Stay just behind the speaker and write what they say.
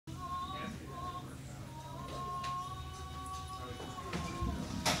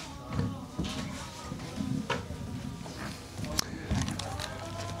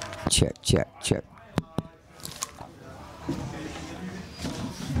Check, check, check.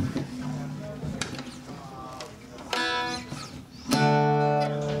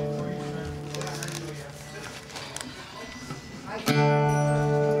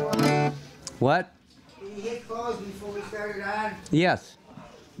 What? Did you hit close before we started on? Yes.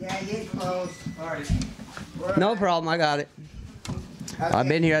 Yeah, you hit close. All right. No problem, I got it. Okay. I've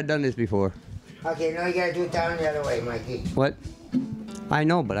been here, I've done this before. Okay, now you gotta do it down the other way, Mikey. What? I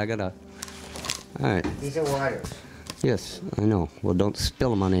know, but I gotta... Alright. These are waters. Yes, I know. Well, don't spill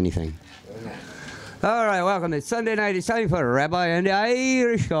them on anything. Alright, welcome. It's Sunday night. It's time for Rabbi and the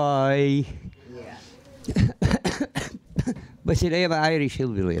Irish guy. Yeah. But see, they have an Irish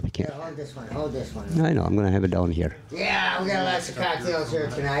hillbilly up here. Here, hold this one. Hold this one. I know, I'm going to have it down here. Yeah, we got lots of cocktails here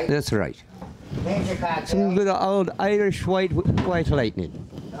tonight. That's right. Major cocktails. Some good old Irish white lightning.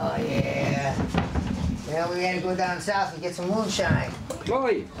 Oh, yeah. Yeah, we had to go down south and get some moonshine.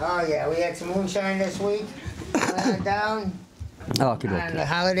 Boy. Oh, yeah, we had some moonshine this week. Went down. Okay, On the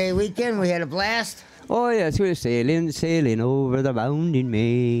holiday weekend, we had a blast. Oh, yes, we're sailing over the mountain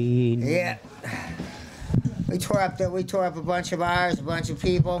main. Yeah. We tore up a bunch of bars, a bunch of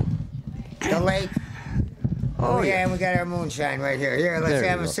people. The lake. Oh yeah, and we got our moonshine right here. Here, let's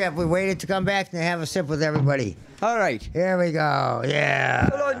have a sip. We waited to come back and have a sip with everybody. All right. Here we go. Yeah.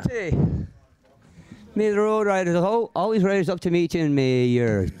 May the road riders always rise up to meet you, and may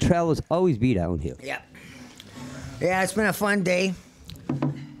your travels always be downhill. Yep. Yeah, it's been a fun day.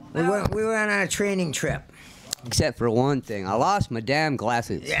 We went on a training trip. Except for one thing, I lost my damn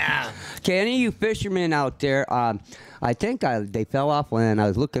glasses. Yeah. Okay, any of you fishermen out there, I think they fell off when I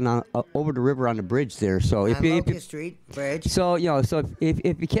was looking over the river on the bridge there. So if you Street Bridge. So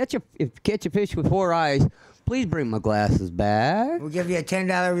if you catch a fish with 4 eyes, please bring my glasses back. We'll give you a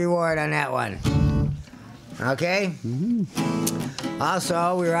 $10 reward on that one. Okay. Mm-hmm.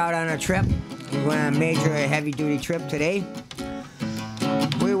 Also, we were out on a trip. We went on a major heavy-duty trip today.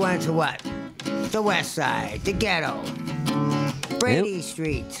 We went to what? The West Side, the Ghetto, Brady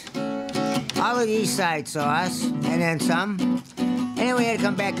Street. All of the East Side saw us, and then some. And then we had to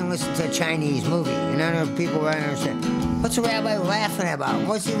come back and listen to a Chinese movie. And then people were understand. What's the rabbi laughing about?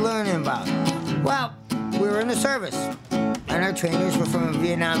 What's he learning about? Well, we were in the service, and our trainers were from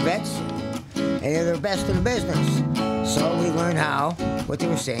Vietnam vets, and they're the best in the business. So we learned what they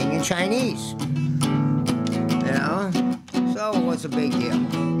were saying in Chinese. You know? So what's the big deal?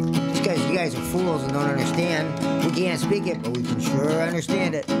 You guys are fools and don't understand. We can't speak it, but we can sure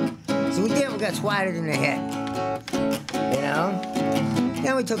understand it. So we did. We got swatted in the head. You know?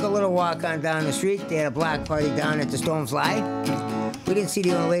 Then we took a little walk on down the street. They had a block party down at the Stonefly. We didn't see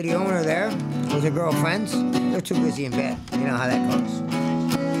the old lady owner there with her girlfriends. They're too busy in bed. You know how that goes.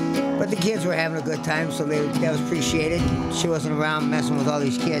 But the kids were having a good time, so that was appreciated. She wasn't around messing with all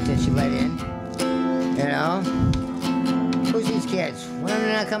these kids that she let in. You know? Who's these kids? When are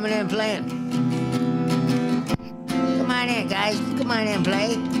they not coming in and playing? Come on in, guys. Come on in and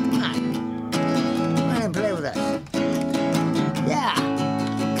play. Come on. Come on in and play with us. Yeah.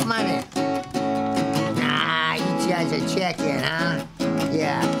 Come on in. Nah, you guys are checking, huh?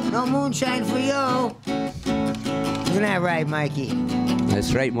 Yeah. No moonshine for you. Isn't that right, Mikey?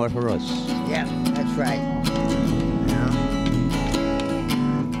 That's right, more for us. Yep, that's right.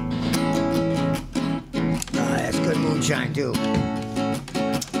 Good moonshine too.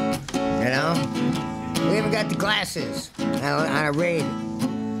 You know? We even got the glasses on a raid.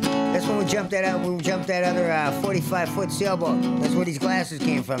 That's when we jumped that other 45-foot sailboat. That's where these glasses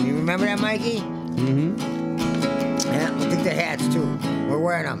came from. You remember that, Mikey? Mm-hmm. Yeah, we took the hats too. We're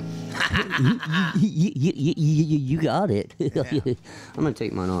wearing them. You got it. Yeah. I'm gonna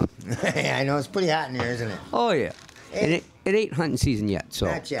take mine off. Yeah, I know, it's pretty hot in here, isn't it? Oh yeah. It ain't hunting season yet, so.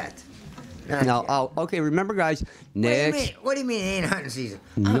 Not yet. No, okay, remember, guys, next... What do you mean it ain't hunting season?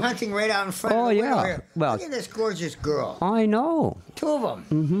 I'm hunting right out in front of the window here. Well, look at this gorgeous girl. I know. 2 of them.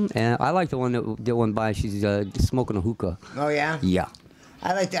 Mm-hmm. And I like the one that went by. She's smoking a hookah. Oh, yeah? Yeah.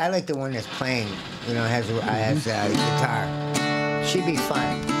 I like the one that's playing, you know, has a guitar. She'd be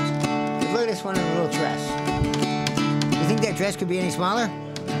fun. Look at this one in a little dress. You think that dress could be any smaller?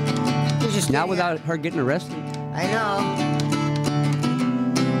 Just not without her getting arrested? I know.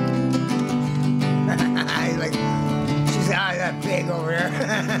 Like, she said, "Oh, that big over there."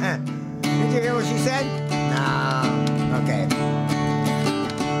 Did you hear what she said? No. Okay.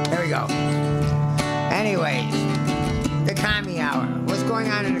 There we go. Anyways, the commie hour. What's going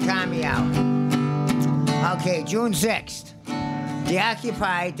on in the commie hour? Okay, June 6th. The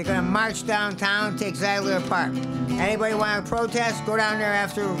Occupy, they're going to march downtown, take Zeidler Park. Anybody want to protest? Go down there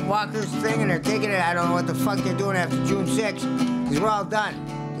after Walker's thing, and they're taking it. I don't know what the fuck they're doing after June 6th, because we're all done.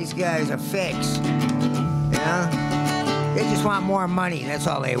 These guys are fakes. You know? They just want more money. That's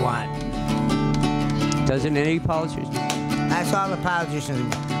all they want. Doesn't any politician? That's all the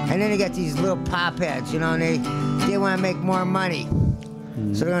politicians. And then they got these little pop heads, you know, and they want to make more money.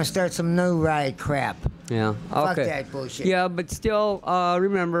 So they're going to start some new riot crap. Yeah. Fuck Okay. that bullshit. Yeah, but still,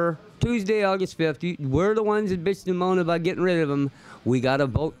 remember, Tuesday, August 5th, we're the ones that bitched and moaned about getting rid of them. We got to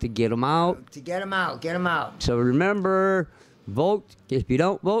vote to get them out. To get them out. Get them out. So remember, vote. If you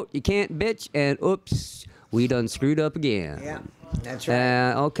don't vote, you can't bitch. And oops, we done screwed up again. Yeah, that's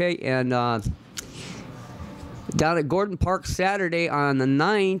right. Okay, and down at Gordon Park Saturday on the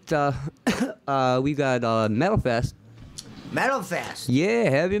 9th, we got Metal Fest. Metal Fest? Yeah,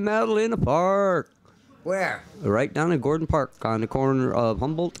 heavy metal in the park. Where? Right down at Gordon Park on the corner of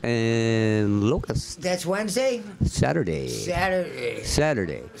Humboldt and Locust. That's Wednesday? Saturday.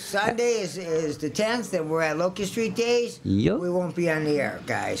 Saturday. Sunday is the 10th, and we're at Locust Street Days. Yep. We won't be on the air,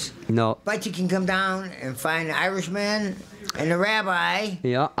 guys. No. But you can come down and find the Irishman and the rabbi.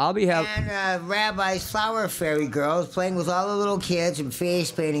 Yeah, I'll be having. And Rabbi's Flower Fairy Girls playing with all the little kids and face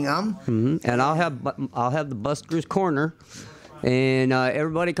painting them. Mm-hmm. And I'll have the Buster's Corner. And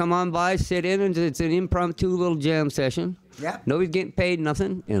everybody come on by, sit in, and it's an impromptu little jam session. Yep. Nobody's getting paid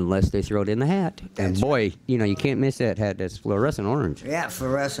nothing unless they throw it in the hat. And boy, you know, you can't miss that hat. That's fluorescent orange. Yeah,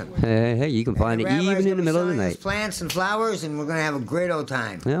 fluorescent. Hey, you can find it even in the middle of the night. Plants and flowers, and we're going to have a great old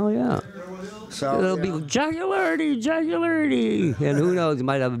time. Hell yeah. So it'll be jocularity. And who knows, you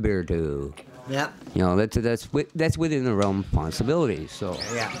might have a beer too. Yep. You know, that's within the realm of possibilities. So.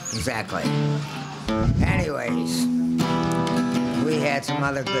 Yeah, exactly. Anyways, we had some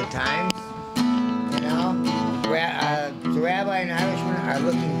other good times. You know, the rabbi and Irishman are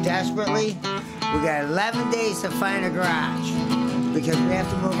looking desperately. We got 11 days to find a garage because we have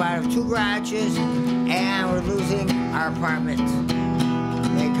to move out of 2 garages and we're losing our apartment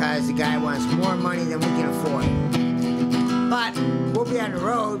because the guy wants more money than we can afford. But we'll be on the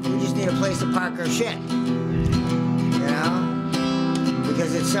road. We just need a place to park our shit. You know,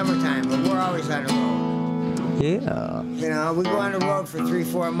 because it's summertime, but we're always on the road. Yeah. You know, we go on the road for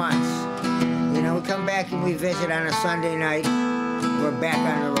 3-4 months. You know, we come back and we visit on a Sunday night. We're back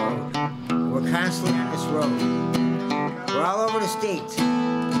on the road. We're constantly on this road. We're all over the state.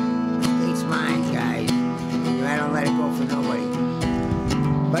 The state's mine, guys. I don't let it go for nobody.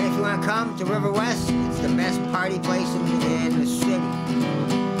 But if you want to come to River West, it's the best party place in the city.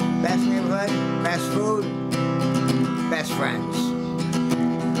 Best neighborhood, best food, best friends.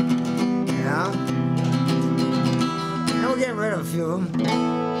 You know? We're getting rid of a few of them.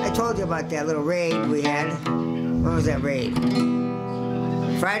 I told you about that little raid we had. When was that raid?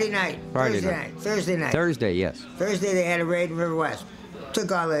 Friday night. Thursday night. Thursday, yes. Thursday they had a raid in River West.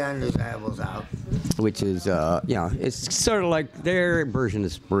 Took all the undesirables out. Which is, it's sort of like their version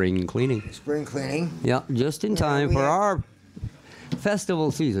of spring cleaning. Spring cleaning. Yeah, just in time for our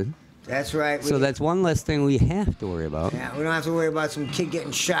festival season. That's right. So that's one less thing we have to worry about. Yeah, we don't have to worry about some kid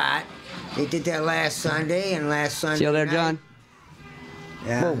getting shot. They did that last Sunday and last Sunday. See you there, John.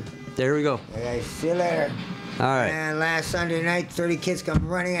 Yeah. Whoa, there we go. Okay, see you later. All right. And last Sunday night, 30 kids come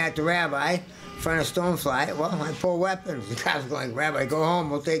running at the rabbi in front of Stonefly. Well, I pull weapons. The cops were like, Rabbi, go home.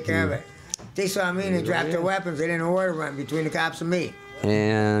 We'll take care of it. They saw me and they dropped their weapons. They didn't know where to run between the cops and me.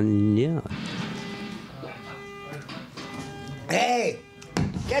 And, yeah. Hey,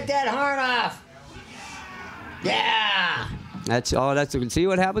 get that horn off. Yeah. See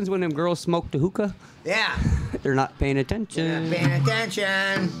what happens when them girls smoke the hookah? Yeah. They're not paying attention. They're not paying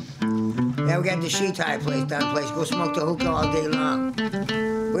attention. Yeah, we got the sheet tie place down place. Go smoke the hookah all day long.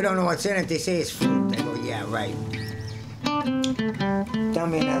 We don't know what's in it. They say it's fruit. They go, yeah, right. Tell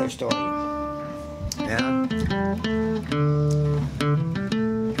me another story. Yeah.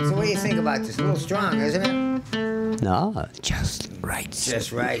 So what do you think about this? A little strong, isn't it? No, just right.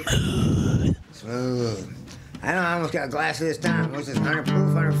 Just right. Smooth. I know I almost got a glass of this down. What's this, 100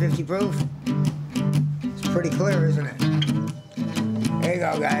 proof, 150 proof? It's pretty clear, isn't it? There you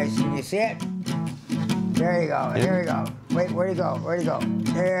go, guys. Can you see it? There you go. Here we go. Wait, where'd it go? Where'd it go?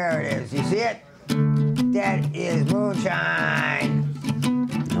 There it is. You see it? That is moonshine.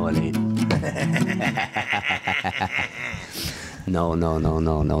 No, it ain't. No.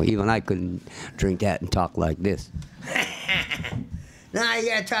 Even I couldn't drink that and talk like this. No, you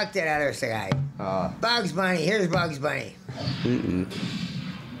gotta talk to that other guy. Bugs Bunny. Here's Bugs Bunny.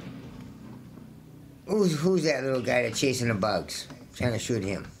 Who's that little guy that's chasing the bugs? Trying to shoot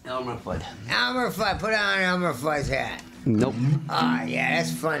him. Elmer Fudd. Elmer Fudd. Put on Elmer Fudd's hat. Nope. Oh, yeah,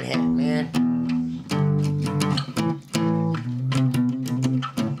 that's a fun hat, man.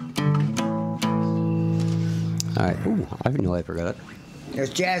 All right. Ooh, I didn't know I forgot it. There's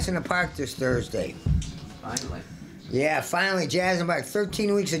Jazz in the Park this Thursday. Finally. Yeah, finally, Jazz in the Park.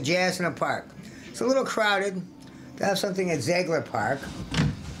 13 weeks of Jazz in the Park. It's a little crowded. They have something at Ziegler Park.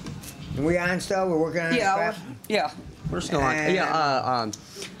 Are we on still? We're working on Yeah, we're still on. Yeah,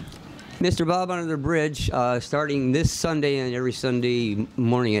 Mr. Bob Under the Bridge, starting this Sunday and every Sunday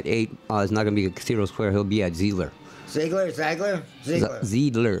morning at 8, is not going to be at Cathedral Square. He'll be at Ziegler. Ziegler?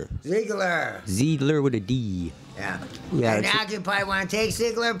 Ziegler. Ziegler with a D. Yeah. Yeah, And Occupy want to take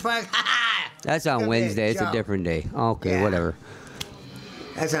Ziegler Park? That's on Wednesday. It's a different day. Okay, Yeah. whatever.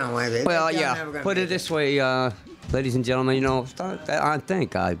 That's on Wednesday. Well, They're yeah. never gonna Put make it this way, ladies and gentlemen. You know, I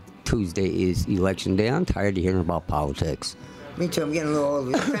think Tuesday is election day. I'm tired of hearing about politics. Me too. I'm getting a little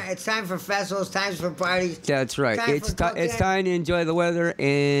older. It's time for festivals. Time for parties. That's right. It's it's time to enjoy the weather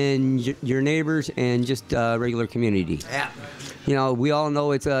and your neighbors and just regular community. Yeah. You know, we all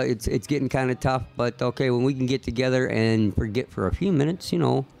know it's getting kind of tough, but okay, when we can get together and forget for a few minutes, you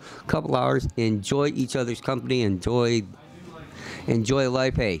know, a couple hours, enjoy each other's company, enjoy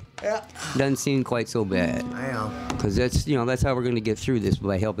life. Hey, Yeah. doesn't seem quite so bad. I know. Because that's how we're going to get through this,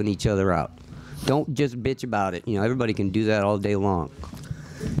 by helping each other out. Don't just bitch about it. You know, everybody can do that all day long.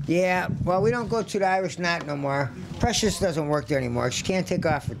 Yeah. Well, we don't go to the Irish Knot no more. Precious doesn't work there anymore. She can't take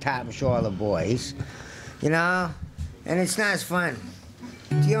off her top and show all the boys. You know? And it's not as fun.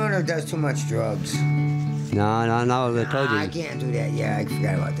 The owner does too much drugs. No, I told you. I can't do that. Yeah, I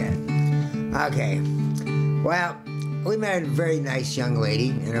forgot about that. Okay. Well, we met a very nice young lady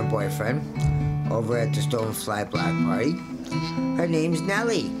and her boyfriend over at the Stonefly Block Party. Her name's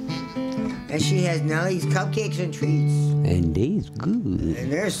Nellie. And she has Nellie's Cupcakes and Treats. And they's good.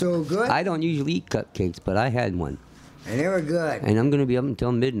 And they're so good. I don't usually eat cupcakes, but I had one. And they were good. And I'm going to be up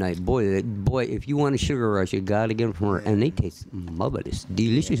until midnight. Boy, if you want a sugar rush, you got to get them from her. And they taste marvelous,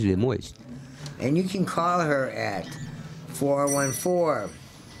 deliciously moist. And you can call her at 414,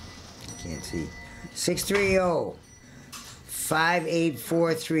 can't see,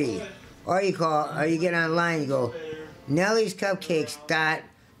 630-5843. Or you get online, you go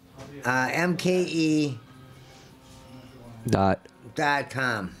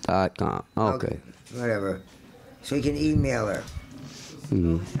nellie'scupcakes.mke.com. .com. Okay. Whatever. So you can email her.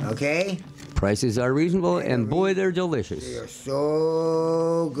 Mm-hmm. Okay? Prices are reasonable, and boy, they're delicious. They are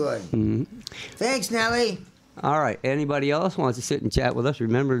so good. Mm-hmm. Thanks, Nellie. All right. Anybody else wants to sit and chat with us?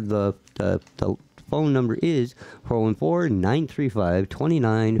 Remember, the phone number is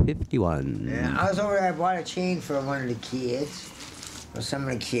 414-935-2951. Yeah, I was over there. I bought a chain for one of the kids, or some of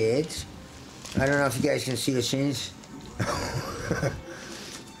the kids. I don't know if you guys can see the chains.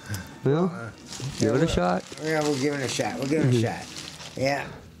 Well, give it a shot. Yeah, we'll give it a shot. We'll give it a shot. Yeah.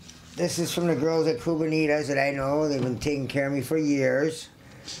 This is from the girls at Cubanitas that I know. They've been taking care of me for years.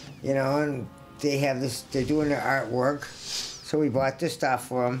 You know, and they have this, they're doing their artwork. So we bought this stuff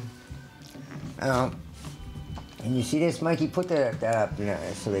for them. And you see this, Mikey? Put that up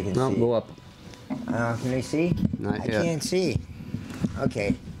so they can see. Go up. Can they see? Not I yet. can't see.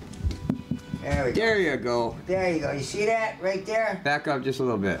 Okay. There we go. There you go. There you go. You see that right there? Back up just a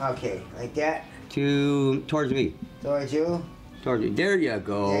little bit. Okay, like that. Towards me. Towards you. Towards you. There you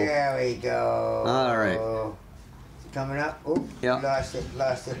go. There we go. All right. Coming up. Oh, Yeah. Lost it.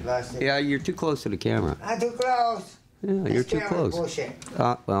 Yeah, you're too close to the camera. Not too close. Yeah, you're This too camera's close. Bullshit.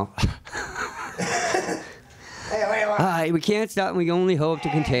 Well. Hey, wait. We can't stop them. We can only hope to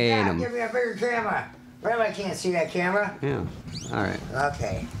contain Hey, them. give me a bigger camera. Rabbi can't see that camera. Yeah. All right.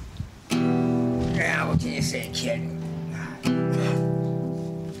 Okay. Now, what can you say, kid?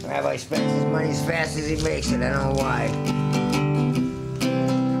 Rabbi spends his money as fast as he makes it. I don't know why.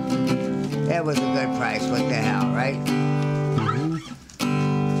 That was a good price. What the hell, right?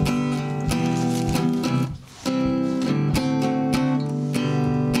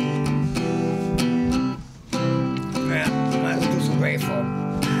 Yeah, let's do some Grateful.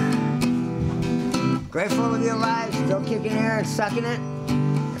 Grateful to be alive, still kicking air and sucking it.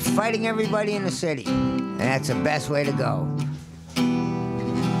 Fighting everybody in the city. And that's the best way to go.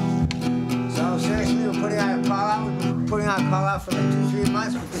 So seriously, we're putting out a call out. We've been putting out a call out for like 2-3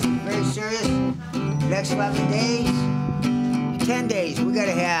 months because it's very serious. Next 11 days, 10 days, we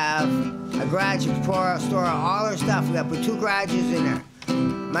gotta have a garage to store all our stuff. We gotta put 2 garages in there.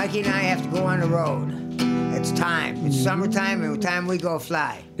 Mikey and I have to go on the road. It's time. It's summertime and time we go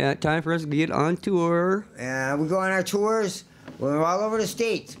fly. Yeah, time for us to get on tour. We go on our tours. We're all over the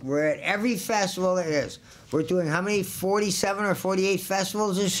state. We're at every festival there is. We're doing how many? 47 or 48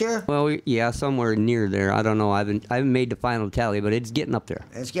 festivals this year? Well, yeah, somewhere near there. I don't know. I haven't made the final tally, but it's getting up there.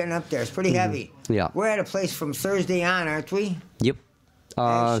 It's getting up there. It's pretty heavy. Yeah. We're at a place from Thursday on, aren't we? Yep.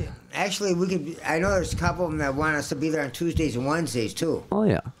 Actually, we could. I know there's a couple of them that want us to be there on Tuesdays and Wednesdays too. Oh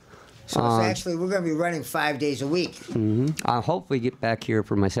yeah. So it's actually, we're going to be running 5 days a week. I'll hopefully get back here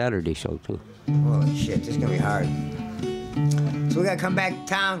for my Saturday show too. Holy shit, this is going to be hard. So we got to come back to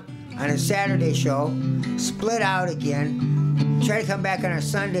town on a Saturday show, split out again, try to come back on our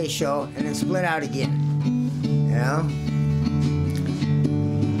Sunday show, and then split out again. You know?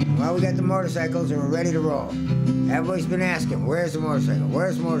 Well, we got the motorcycles and we're ready to roll. Everybody's been asking, where's the motorcycle?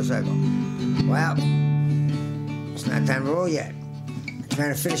 Where's the motorcycle? Well, it's not time to roll yet.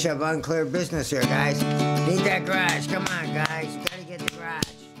 Trying to finish up unclear business here, guys. Need that garage. Come on, guys. Gotta get the garage.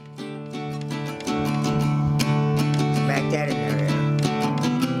 Back that in there.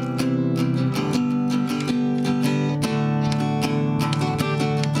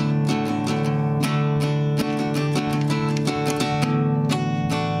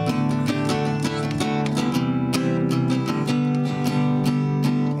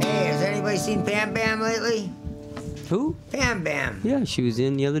 Hey, has anybody seen Bam Bam lately? Who? Bam Bam. Yeah, she was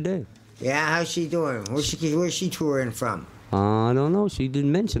in the other day. Yeah, how's she doing? Where's she touring from? I don't know. She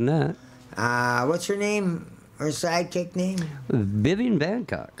didn't mention that. What's her name? Her sidekick name? Vivian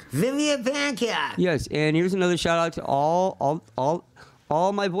Bangkok. Vivian Bangkok. Yes, and here's another shout out to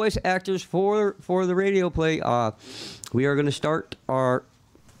all my voice actors for the radio play. We are going to start our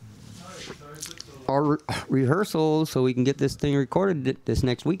rehearsal so we can get this thing recorded this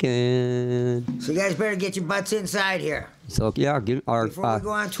next weekend. So you guys better get your butts inside here. So yeah, before we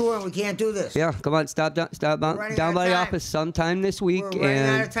go on tour, we can't do this. Yeah, come on, stop down by the office sometime this week. We're running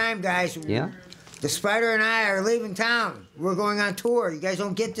out of time, guys. Yeah. The Spider and I are leaving town. We're going on tour. You guys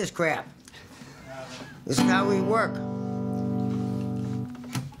don't get this crap. This is how we work.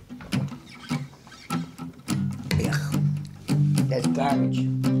 Ugh. That's garbage.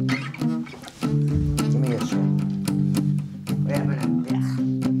 Give me this one. What happened to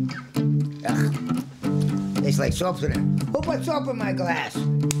Ugh. Tastes like soap in it. Who put soap in my glass?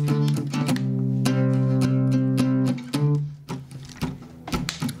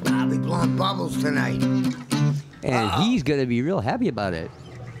 I'll be blowing bubbles tonight. And he's going to be real happy about it.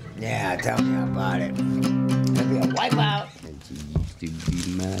 Yeah, tell me about it. It'll be a wipeout. And she used to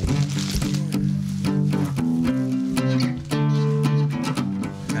be mine.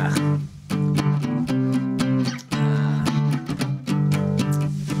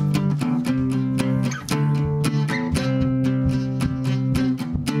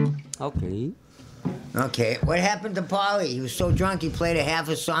 Okay. Okay, what happened to Paulie? He was so drunk he played a half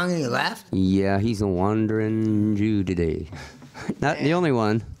a song and he left? Yeah, he's a wandering Jew today. Not the only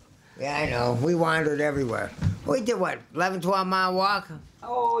one. Yeah, I know. We wandered everywhere. We did what, 11, 12 mile walk?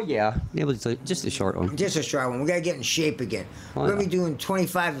 Oh, yeah. It was just a short one. Just a short one. We got to get in shape again. Oh, We're going to yeah. be doing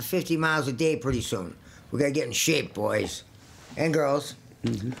 25 to 50 miles a day pretty soon. We got to get in shape, boys. And girls.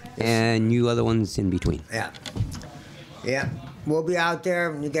 And you other ones in between. Yeah. Yeah. We'll be out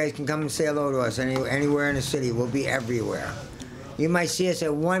there. You guys can come and say hello to us anywhere in the city. We'll be everywhere. You might see us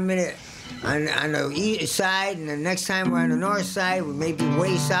at 1 minute on the east side, and the next time we're on the north side, we may be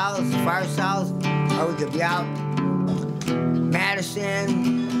way south, far south, or we could be out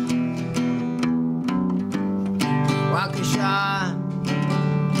Madison, Waukesha.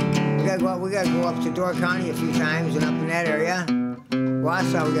 We gotta go up to Door County a few times and up in that area.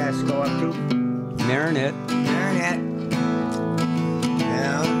 Wausau we gotta go up to. Marinette.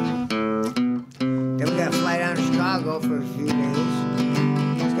 Yeah. Then we got to fly down to Chicago for a few days.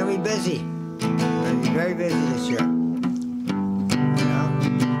 It's gonna be busy. It's gonna be very busy this year. You know?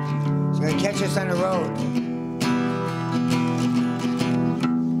 It's gonna catch us on the road.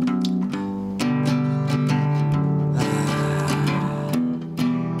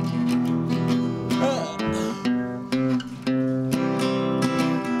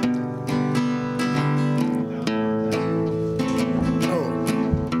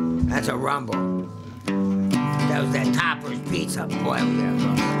 That's a rumble. That was that Topper's Pizza. Boy, we got a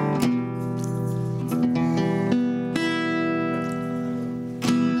rumble.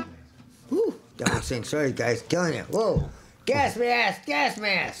 Whew. Don't sing. Sorry, guys. Killing it. Whoa. Gas mask. Gas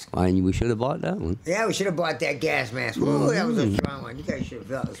mask. We should have bought that one. Yeah, we should have bought that gas mask. Whoa, that was a strong one. You guys should have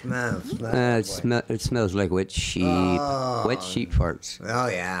felt the smell. It smells like wet sheep. Oh. Wet sheep farts. Oh,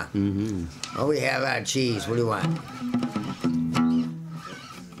 yeah. Oh, we have cheese. What do you want?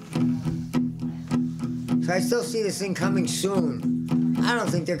 So I still see this thing coming soon. I don't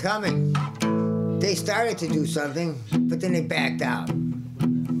think they're coming. They started to do something, but then they backed out.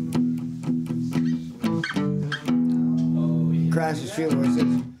 Across the street where it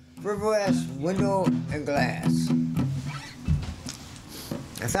says Frivolous Window and Glass.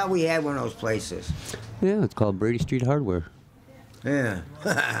 I thought we had one of those places. Yeah, it's called Brady Street Hardware. Yeah.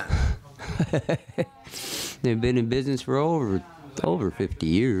 They've been in business for over 50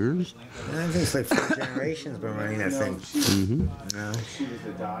 years. I think it's like 4 generations been running that thing. Mm-hmm.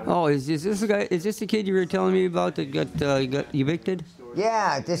 Oh, is this the guy? Is this the kid you were telling me about that got evicted?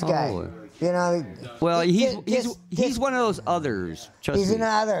 Yeah, this guy. Oh. You know. Well, he's one of those others. Trust He's me. an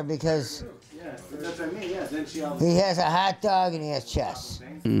other because he has a hot dog and he has chest.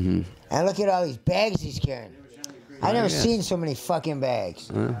 Mm-hmm. And look at all these bags he's carrying. I never seen so many fucking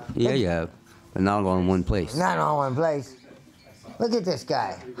bags. Yeah, you have. But not all in one place. Not all in one place. Look at this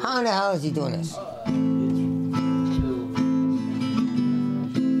guy. How in the hell is he doing this?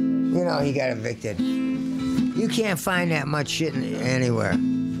 You know he got evicted. You can't find that much shit anywhere.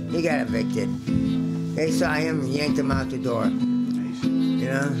 He got evicted. They saw him and yanked him out the door. You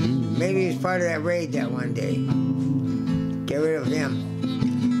know? Maybe he was part of that raid that one day. Get rid of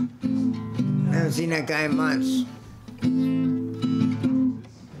him. I haven't seen that guy in months.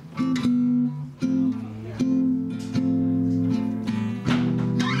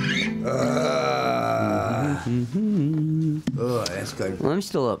 Oh, that's good. Well, I'm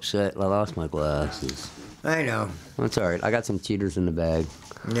still upset. I lost my glasses. I know. That's all right. I got some cheaters in the bag.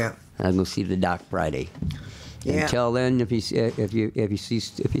 Yeah. I'm gonna see the doc Friday. Yeah. Until then, if you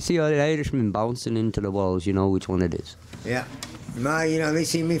see an Irishman bouncing into the walls, you know which one it is. Yeah. No, you know, they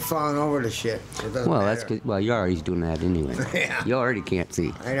see me falling over the shit. So it doesn't Well, matter. that's good. Well, you're already doing that anyway. Yeah. You already can't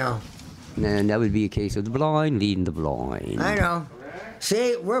see. I know. And that would be a case of the blind leading the blind. I know.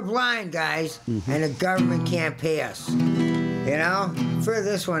 See, we're blind, guys, and the government can't pay us. You know? Figure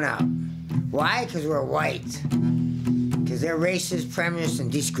this one out. Why? Because we're white. Because they're racist, premierist,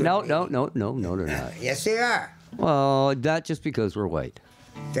 and discriminating. No, they're not. Yes, they are. Well, not just because we're white.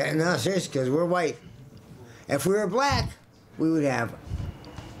 No, seriously, because we're white. If we were black, we would have...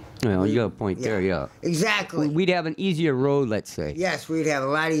 Well, you got a point there, yeah. Exactly. We'd have an easier road, let's say. Yes, we'd have a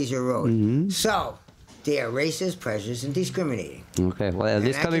lot easier road. So, they are racist, prejudiced, and discriminating. Okay, well,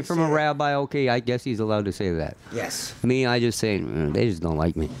 this I coming can from say a that. rabbi, okay, I guess he's allowed to say that. Yes. Me, I just say, they just don't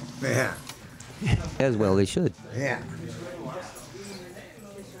like me. Yeah. As well, they should. Yeah.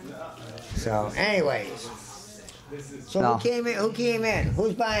 So, anyways. So No. who came in?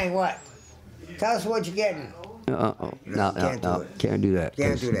 Who's buying what? Tell us what you're getting. No, can't do it. Can't do that.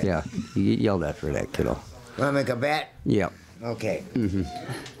 Can't 'cause, do that. Yeah, you get yelled at for that, kiddo. Want to make a bet? Yeah. Okay.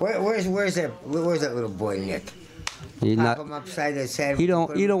 Where's that little boy Nick? He's Pop not. him upside his head. He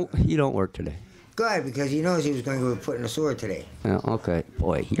put him- you don't work today. Good, because he knows he was going to get put in the sewer today. Yeah, okay.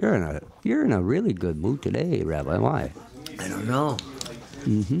 Boy, you're in a really good mood today, Rabbi. Why? I don't know.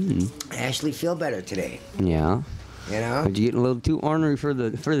 I actually feel better today. Yeah. You know? But you're getting a little too ornery for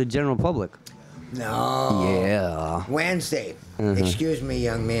the general public. No. Yeah. Wednesday. Excuse me,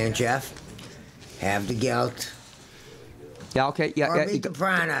 young man, Jeff. Have the guilt. Yeah. Okay. Yeah. Or Yeah. meet the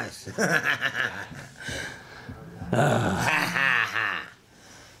piranhas.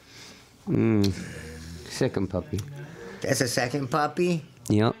 Second puppy. That's a second puppy?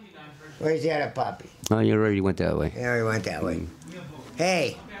 Yep. Where's the other puppy? Oh, you already went that way. Yeah, we went that way.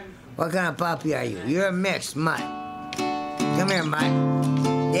 Hey, what kind of puppy are you? You're a mixed mutt. Come here, mutt.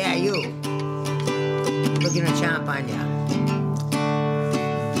 Yeah, you. Looking to chomp on ya.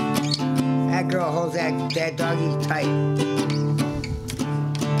 That girl holds that doggy tight.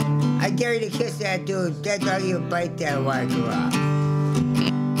 I dare you to kiss that dude. That doggy will bite that white girl off.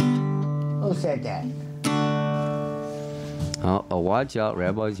 Who said that? Oh, watch out,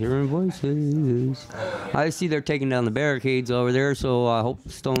 Rabbi's hearing voices. I see they're taking down the barricades over there, so I hope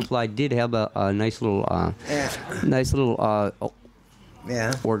Stonefly did have a nice little,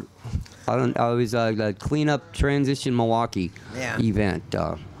 Yeah. or I was the cleanup transition Milwaukee event.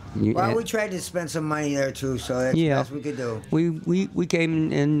 Well, we tried to spend some money there too, so that's the best we could do. We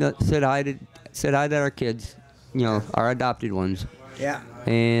came and said hi to our kids, you know, our adopted ones. Yeah.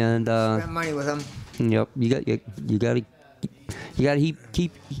 And Spend money with them. yep, you got to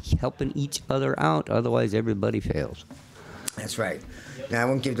keep helping each other out, otherwise everybody fails. That's right. Now I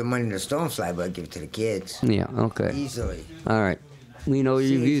won't give the money to Stonefly, but I'll give it to the kids. Yeah. Okay. Easily. All right. We know your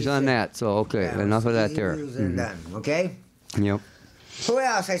See, views she on said- that, so okay, Yeah, enough of that easy there. views and done. Okay. Yep. Who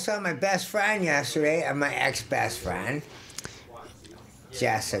else? I saw my best friend yesterday, my ex-best friend,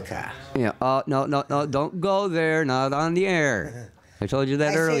 Jessica. Yeah. No, don't go there. Not on the air. I told you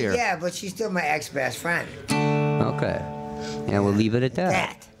that I earlier. said, yeah, but she's still my ex-best friend. Okay. And we'll leave it at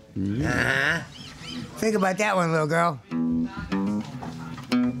that. Uh-huh. Think about that one, little girl.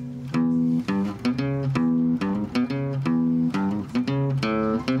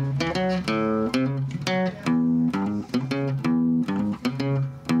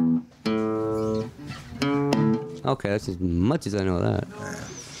 Okay, that's as much as I know of that.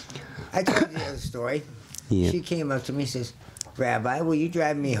 I told you the story. Yeah. She came up to me and says, Rabbi, will you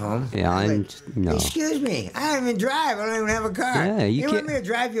drive me home? Yeah, I'm no. Excuse me, I don't even drive. I don't even have a car. Yeah, you want can't- me to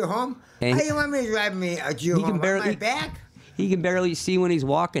drive you home? And- How you want me to drive you He home? can barely- On my back? He can barely see when he's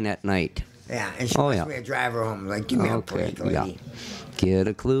walking at night. Yeah, and she Oh, wants yeah. me to drive her home. Like, give me a Okay, break, lady. Get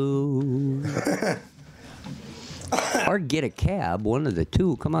a clue. Or get a cab, one of the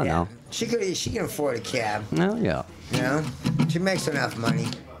two. Come on Yeah, now. she can afford a cab. Oh, yeah. You know, she makes enough money.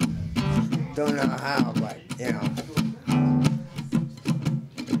 Don't know how, but you know,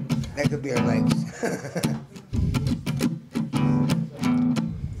 that could be her legs.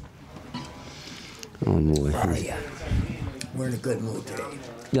 Oh, boy. Oh yeah, we're in a good mood today.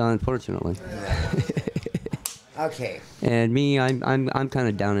 Yeah, unfortunately. Okay, And me, I'm kind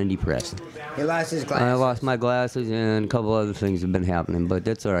of down and depressed. he lost his I glasses. lost my glasses, and a couple other things have been happening, but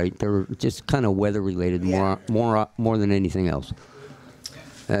that's all right. They're just kind of weather related, more than anything else.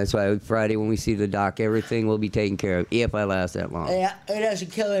 That's why Friday when we see the doc, everything will be taken care of if I last that long. Yeah, it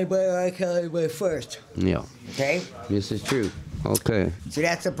doesn't kill anybody. I kill anybody first. Yeah, Okay, this is true. Okay. see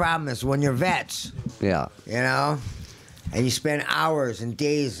that's the problem is when you're vets, Yeah. you know, and you spend hours and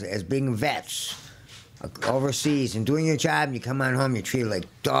days as being vets overseas and doing your job, and you come on home, you're treated like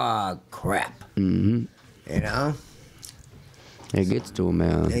dog crap. Mm-hmm. You know, It gets to him,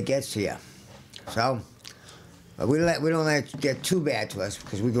 man. it gets to you. So we don't let it get too bad to us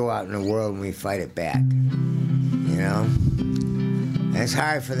because we go out in the world and we fight it back. You know, and it's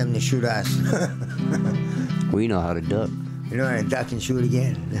hard for them to shoot us. We know how to duck. You know how to duck and shoot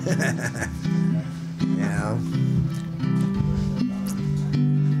again. You know.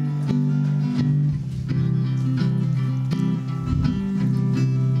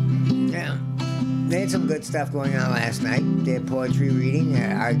 Yeah. They had some good stuff going on last night. They had poetry reading.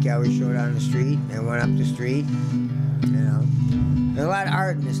 Art gallery showed on the street. They went up the street. You know, there's a lot of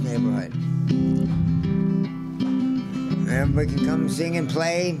art in this neighborhood. Everybody can come sing and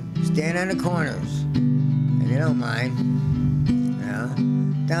play, stand on the corners, and they don't mind. You know,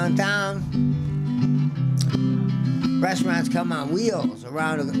 downtown, restaurants come on wheels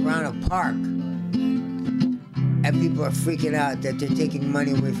around a park. And people are freaking out that they're taking money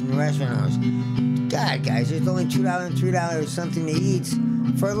away from the restaurant owners. God, guys, there's only $2 and $3 something to eat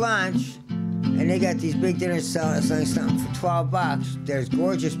for lunch. And they got these big dinners selling something for $12. There's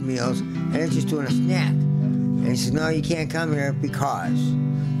gorgeous meals, and they're just doing a snack. And he says, no, you can't come here because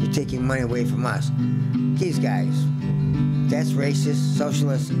you're taking money away from us. These guys, that's racist,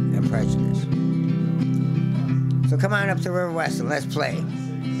 socialist, and prejudice. So come on up to River West and let's play.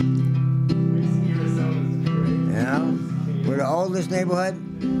 You know, we're the oldest neighborhood.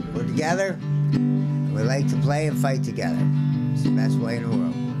 We're together. We like to play and fight together. It's the best way in the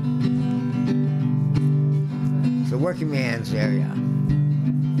world. It's a working man's area.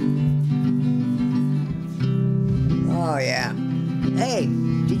 Oh, yeah. Hey,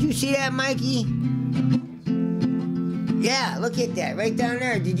 did you see that, Mikey? Yeah, look at that. Right down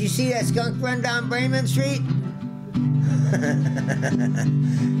there. Did you see that skunk run down Bremen Street?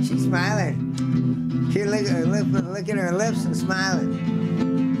 She's smiling. She's licking her lips and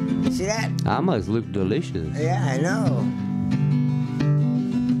smiling. See that? I must look delicious. Yeah, I know.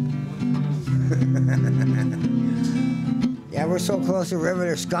 Yeah, we're so close to the river,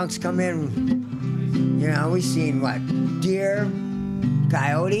 there's skunks come in. You know, we've seen what? Deer,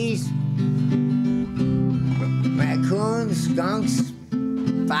 coyotes, raccoons, skunks,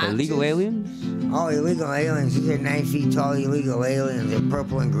 foxes. Illegal aliens? Oh, illegal aliens. These are 9 feet tall illegal aliens. They're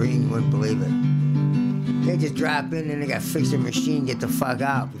purple and green. You wouldn't believe it. They just drop in and they got to fix their machine, get the fuck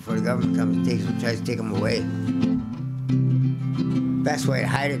out before the government comes and tries to take them away. Best way to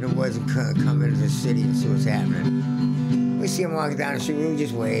hide it in the woods and come into the city and see what's happening. We see them walking down the street, we would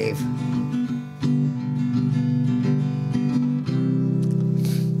just wave.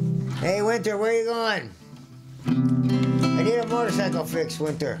 Hey, Winter, where you going? I need a motorcycle fix,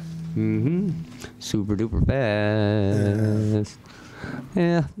 Winter. Mm-hmm. Super duper fast.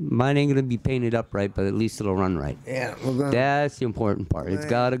 Yeah, mine ain't gonna be painted up right, but at least it'll run right. Yeah, we're going. That's the important part. It's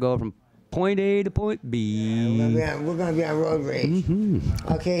gotta go from point A to point B. We're gonna be on road rage.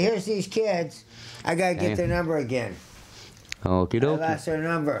 Mm-hmm. Okay, here's these kids. I gotta get their number again. Okie I dokie. lost their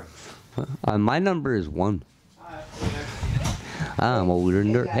number. My number is 1. I'm older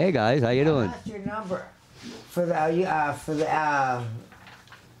than dirt. Hey guys, how you I doing? lost your number for the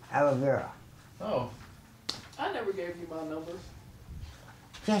aloe vera. Oh, I never gave you my number.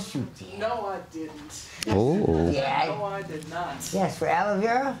 Yes, you did. No, I didn't. Oh. Yeah. No, I did not. Yes, for aloe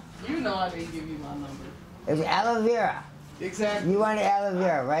vera. You know I didn't give you my number. It was aloe vera. Exactly. You wanted aloe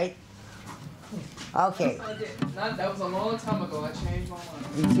vera, right? Okay, I did. Not, that was a long time ago. I changed my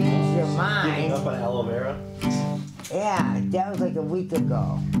mind. you changed your mind. Up on aloe vera. Yeah, that was like a week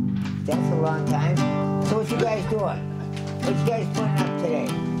ago. That's a long time. So what you guys doing? What you guys putting up today? A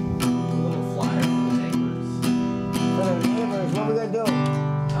little flyer for the neighbors. For the neighbors, what we gonna do?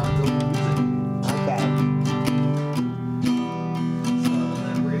 Outdoor music. Okay, So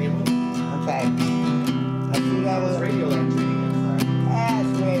then we're gonna move. okay. I see That was that. Radio Land training.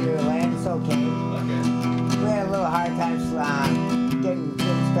 That's Radio Land, it's okay. Okay. We had a little hard time getting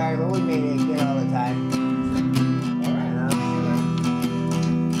started, but we made it good all the time.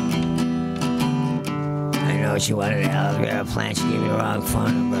 I know she wanted an aloe vera plant. She gave me the wrong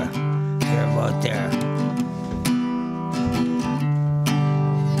phone number. They're both there.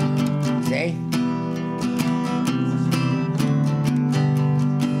 See?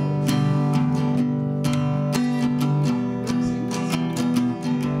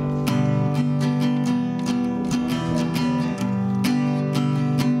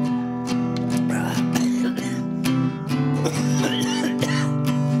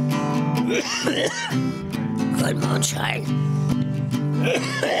 Good moonshine.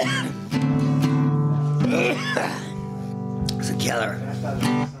 It's a killer.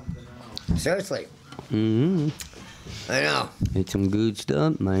 Seriously. Mm-hmm. I know. It's some good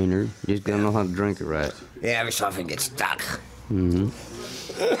stuff, Miner. Just gotta know how to drink it right. Yeah, every so often it gets stuck. Mm-hmm.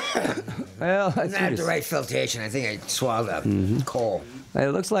 Well, I didn't have the right filtration. I think I swallowed up coal. It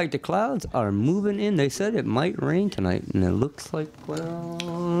looks like the clouds are moving in. They said it might rain tonight, and it looks like, well,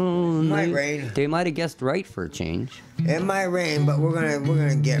 Might rain. They might have guessed right for a change. It might rain, but we're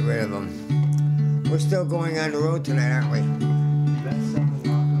gonna get rid of them. We're still going on the road tonight, aren't we?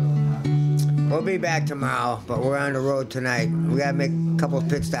 We'll be back tomorrow, but we're on the road tonight. We gotta make a couple of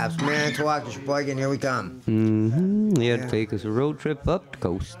pit stops. Manitowoc, Sheboygan, here we come. Mm-hmm. They had Yeah. to take us a road trip up the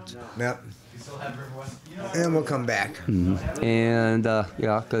coast. Yep. And we'll come back. Mm-hmm. And,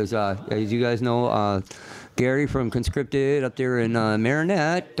 yeah, because as you guys know, Gary from Conscripted up there in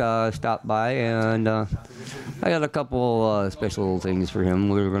Marinette stopped by, and I got a couple special things for him.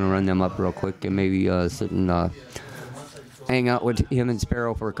 We were going to run them up real quick and maybe sit and hang out with him and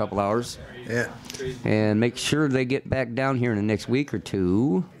Sparrow for a couple hours. Yeah. And make sure they get back down here in the next week or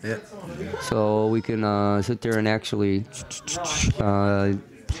two, Yeah. so we can sit there and actually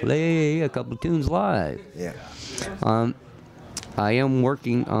play a couple tunes live. Yeah. I am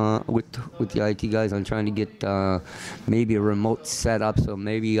working with the IT guys on trying to get maybe a remote set up, so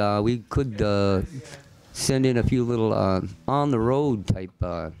maybe we could send in a few little on the road type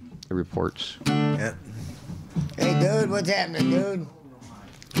reports. Yeah. Hey, dude, what's happening, dude?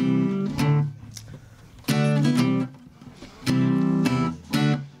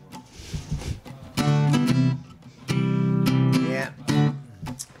 Yeah.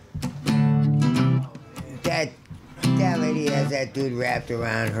 That lady has that dude wrapped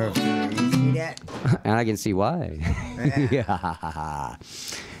around her finger. You see that? And I can see why. Yeah.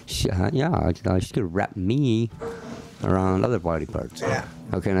 Yeah, she could wrap me around other body parts. Yeah.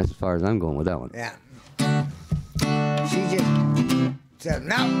 Okay, that's as far as I'm going with that one. Yeah. She just said,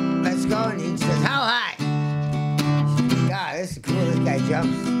 no, let's go. And he says, how high? She says, God, this is cool. This guy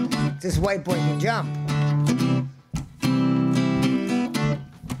jumps. This white boy can jump.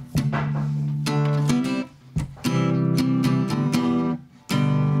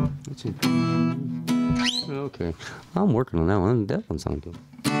 That's it. Okay. I'm working on that one. That one sounds good.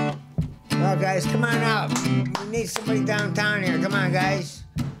 Well, guys, come on out. We need somebody downtown here. Come on, guys.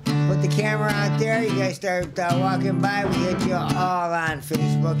 Put the camera out there. You guys start walking by. We get you all on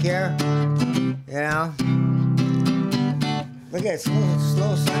Facebook here. You know? Look at it.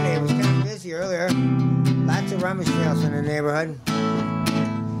 Slow Sunday. It was kind of busy earlier. Lots of rummage sales in the neighborhood.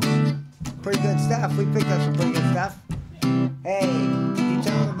 Pretty good stuff. We picked up some pretty good stuff. Hey, did you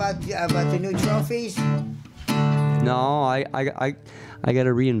tell them about the new trophies? No, I got to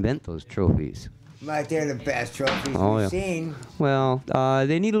reinvent those trophies. But they're the best trophies Oh, we've yeah. seen. Well,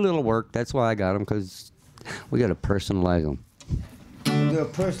 they need a little work. That's why I got them, because we got to personalize them. We'll do a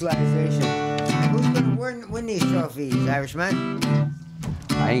personalization. Who's going to win these trophies, Irishman?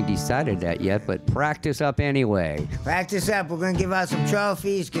 I ain't decided that yet, but practice up anyway. Practice up. We're going to give out some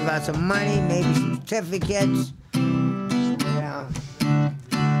trophies, give out some money, maybe some certificates.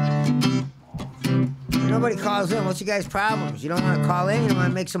 Nobody calls in. What's your guys' problems? You don't want to call in? You don't want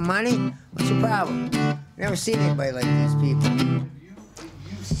to make some money? What's your problem? Never seen anybody like these people.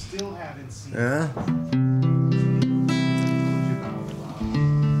 You still haven't seen Huh?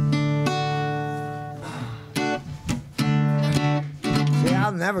 See,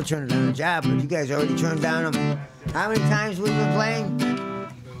 I'll never turn down a job, but you guys already turned down them. How many times we've been playing?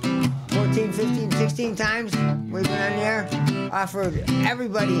 14, 14, 15, 16 times we've been on the air, offered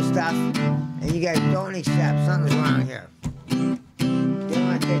everybody stuff, and you guys don't accept. Something's wrong here. They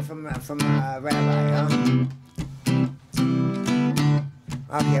want to take from Rabbi, huh?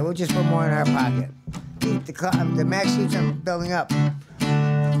 Okay, we'll just put more in our pocket. The max keeps on building up. You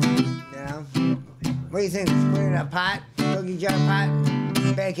know? What do you think? Just put it in a pot, cookie jar pot,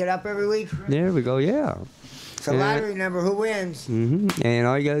 bake it up every week? There we go, yeah. It's a lottery number. Who wins? Mm-hmm. And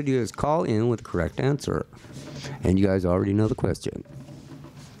all you got to do is call in with the correct answer. And you guys already know the question.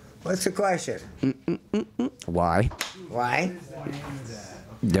 What's the question? Why Why?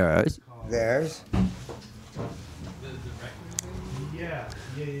 does There's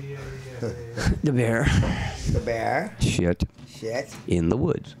the bear the bear shit shit. in the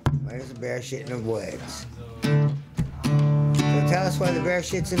woods? Why does the bear shit in the woods? So tell us why the bear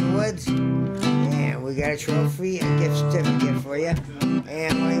shits in the woods. And we got a trophy, a gift certificate for you.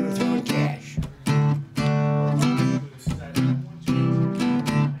 And we'll even throw in cash.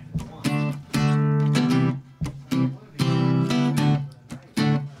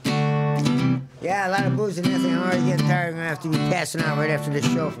 Yeah, a lot of booze and nothing. I'm already getting tired. I'm going to have to be passing out right after this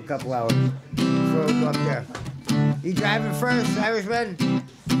show for a couple hours before we go up there. You driving first, Irishman?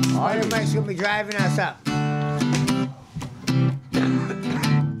 Or Mike's going to be driving us up.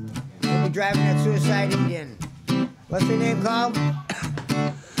 We'll be driving that Suicide Indian. What's her name called?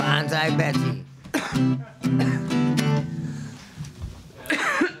 Bonsai Betsy.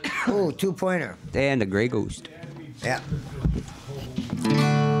 Ooh, 2-pointer. And the gray ghost. Yeah.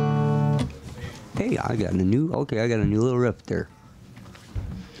 Hey, I got a new little riff there.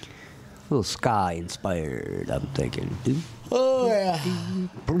 A little sky inspired, I'm thinking. Oh, yeah.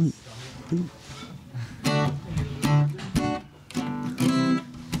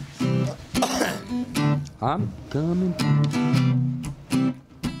 I'm coming.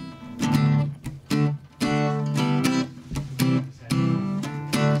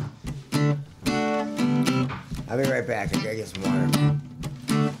 I'll be right back. I gotta get some water.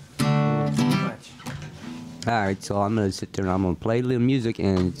 All right, so I'm gonna sit there and I'm gonna play a little music,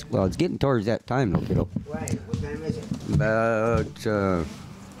 and it's getting towards that time, though, kiddo. Right. What time is it? About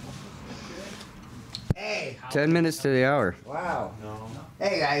Hey. 10 minutes to the hour. Wow.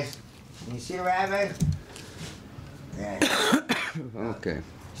 Hey, guys. You see the rabbi? Yeah. Okay.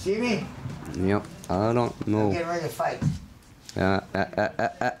 See me? Yep. I don't I'm know. getting ready to fight.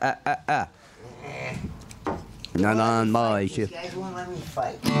 Not on my These shift. guys won't let me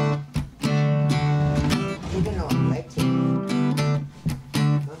fight. Even though I like to.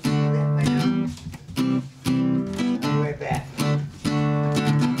 Don't you know that by now? I'll be right back.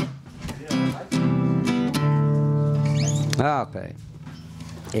 Okay.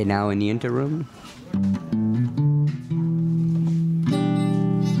 And now in the interim.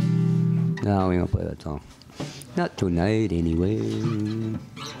 No, we don't play that song. Not tonight, anyway.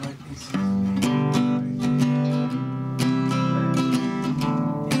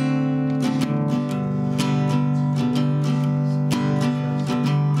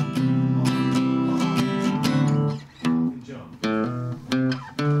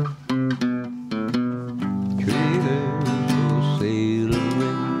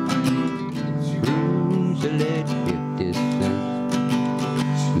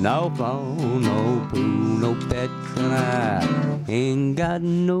 No phone, no pool, no pets, and I ain't got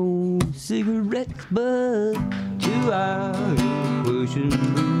no cigarettes, but 2 hours pushing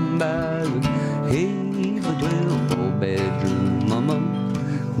by the hazel 12-4-bedroom mama.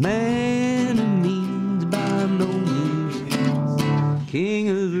 Man of means by no means king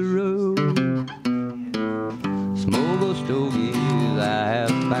of the road. Smoke those stogies I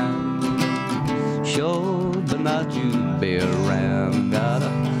have found, sure, but not you be around. Got a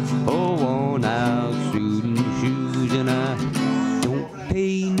worn out suit and shoes, and I don't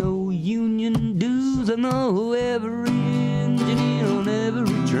pay no union dues. I know every engineer on every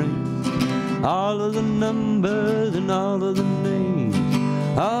train, all of the numbers and all of the names,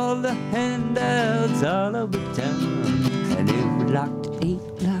 all the handouts all over town, and every locked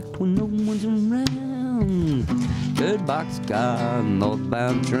ain't locked when no one's around. Third boxcar,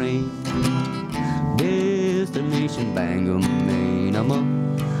 northbound train, destination Bangor, Maine. I'm a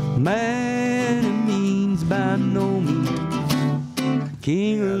man of means by no means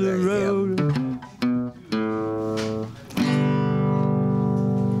king of the road.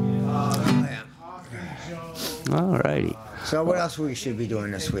 Alrighty. So what else we should be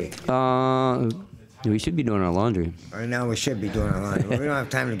doing this week? We should be doing our laundry. Right now we should be doing our laundry. We don't have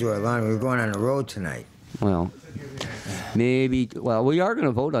time to do our laundry. We're going on the road tonight. Well, maybe. Well, we are going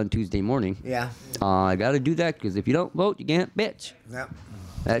to vote on Tuesday morning. Yeah. I got to do that because if you don't vote, you can't bitch. Yep.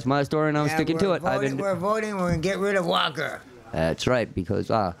 That's my story, and I'm sticking to it. We're voting. We're gonna get rid of Walker. That's right, because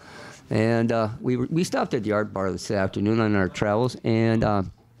we stopped at the art bar this afternoon on our travels, and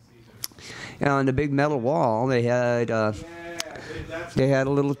on the big metal wall they had a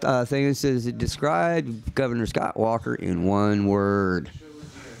little thing that says it described Governor Scott Walker in one word.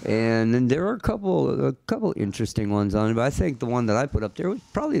 And then there are a couple interesting ones on it, but I think the one that I put up there was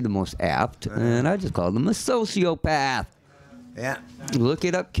probably the most apt, and I just called him a sociopath. Yeah. Look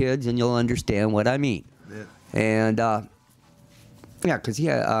it up, kids, and you'll understand what I mean. Yeah. And yeah, because he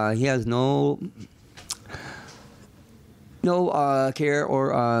has no care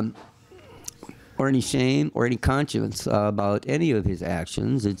or any shame or any conscience about any of his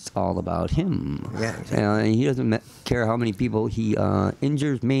actions. It's all about him. Yeah, exactly. And he doesn't care how many people he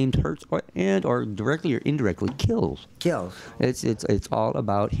injures, maims, hurts, or directly or indirectly kills. It's all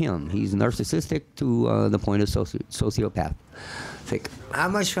about him. He's narcissistic to the point of sociopath. How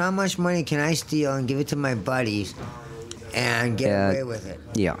much money can I steal and give it to my buddies and get away with it?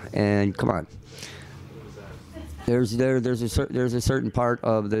 Yeah, and come on. There's a certain part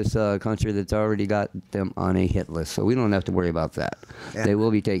of this country that's already got them on a hit list, so we don't have to worry about that. Yeah. They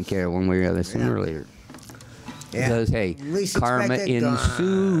will be taken care of one way or other sooner or later. Yeah. Because hey, karma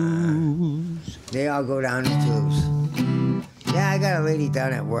ensues. They all go down the tubes. Yeah, I got a lady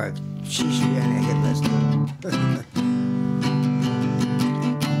down at work. She should be on a hit list too.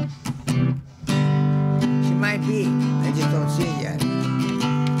 She might be. I just don't see it yet.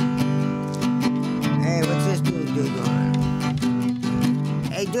 Hey, what's this dude doing?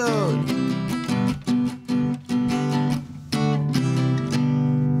 Hey, dude.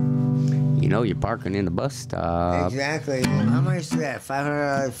 You know you're parking in the bus stop. Exactly. How much is that?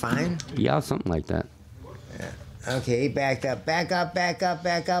 $500 fine? Yeah, something like that. Yeah. Okay, he backed up. Back up.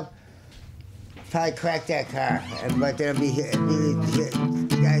 Probably cracked that car. But then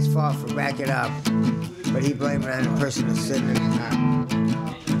the guy's fault for backing up. But he blamed it on the person that's sitting in the car.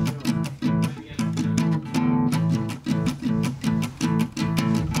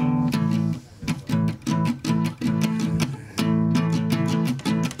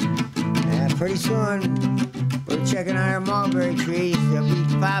 Pretty soon, we're checking out our mulberry trees. They'll be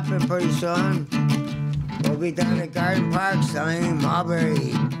popping pretty soon. We'll be down at Garden Park selling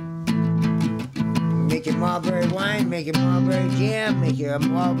mulberry. Making mulberry wine, making mulberry jam, making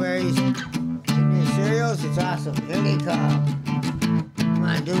mulberries in your cereals. It's awesome. Here they come. Come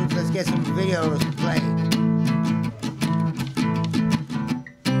on, dudes, let's get some videos to play.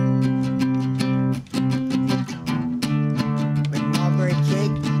 Make mulberry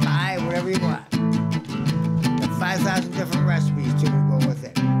cake, pie, whatever you want. 5,000 different recipes to go with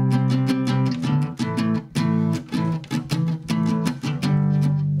it.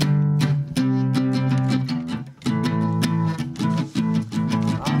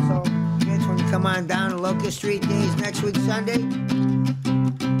 Also, kids, when you come on down to Locust Street Days next week, Sunday,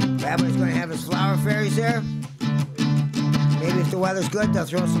 Rabbi's going to have his flower fairies there. Maybe if the weather's good, they'll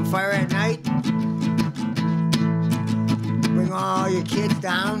throw some fire at night. Bring all your kids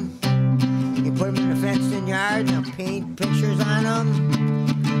down. You can put them in the fenced-in yard, and they'll paint pictures on them.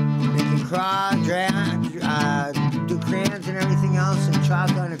 They can crawl, do crayons and everything else, and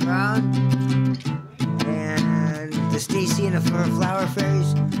chalk on the ground. And the Stacy and the flower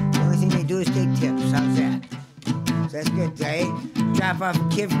fairies, the only thing they do is take tips. How's that? So that's good, right? Drop off a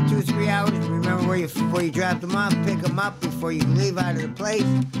kid for 2-3 hours. Remember where you dropped them off. Pick them up before you leave out of the place.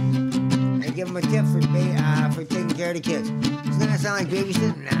 And give them a tip for taking care of the kids. Doesn't that sound like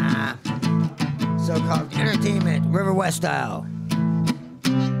babysitting? Nah. So-called entertainment, River West style.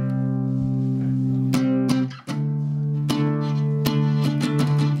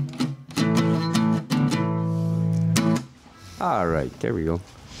 All right, there we go.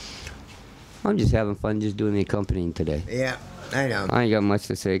 I'm just having fun just doing the accompanying today. Yeah, I know. I ain't got much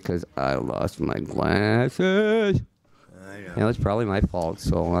to say because I lost my glasses. I know. You know, it's probably my fault,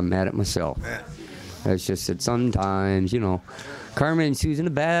 so I'm mad at myself. Yeah. It's just that sometimes, karma ensues in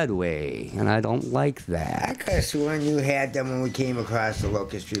a bad way, and I don't like I that. could have sworn you had them when we came across the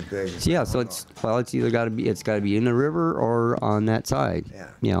Locust Street Bridge. Yeah, so it's either got to be in the river or on that side.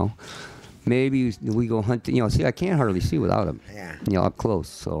 Yeah. Maybe we go hunting. See, I can't hardly see without them. Yeah. Up close.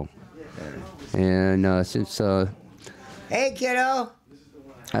 So, and since Hey, kiddo.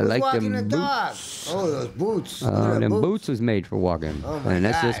 I Who's like walking them the boots. dog? Oh, those boots. Them boots was made for walking, Oh, my and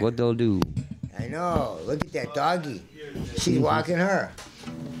that's just God. what they'll do. I know. Look at that doggy. She's walking her.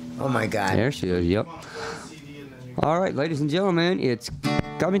 Oh, my God. There she is. Yep. All right, ladies and gentlemen, it's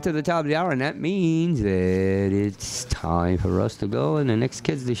coming to the top of the hour, and that means that it's time for us to go, and the next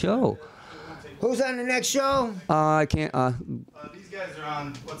kid's the show. Who's on the next show? I can't. These guys are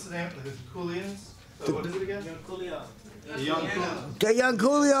on, what's the name? The Coolians? What is it again? The Young Coolians. The Young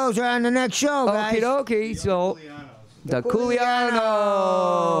Coolios are on the next show, guys. Okay. So the Coolianos.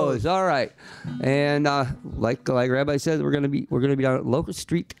 Coolianos. All right. And like Rabbi said, we're gonna be down at Locust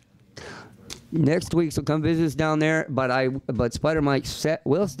Street next week. So come visit us down there. But Spider Mike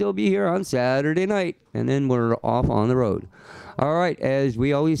will still be here on Saturday night, and then we're off on the road. All right. As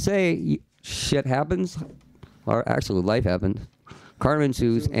we always say, shit happens, or actually life happens. Carmen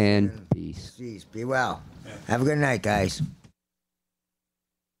Sues and peace. Be well. Have a good night, guys.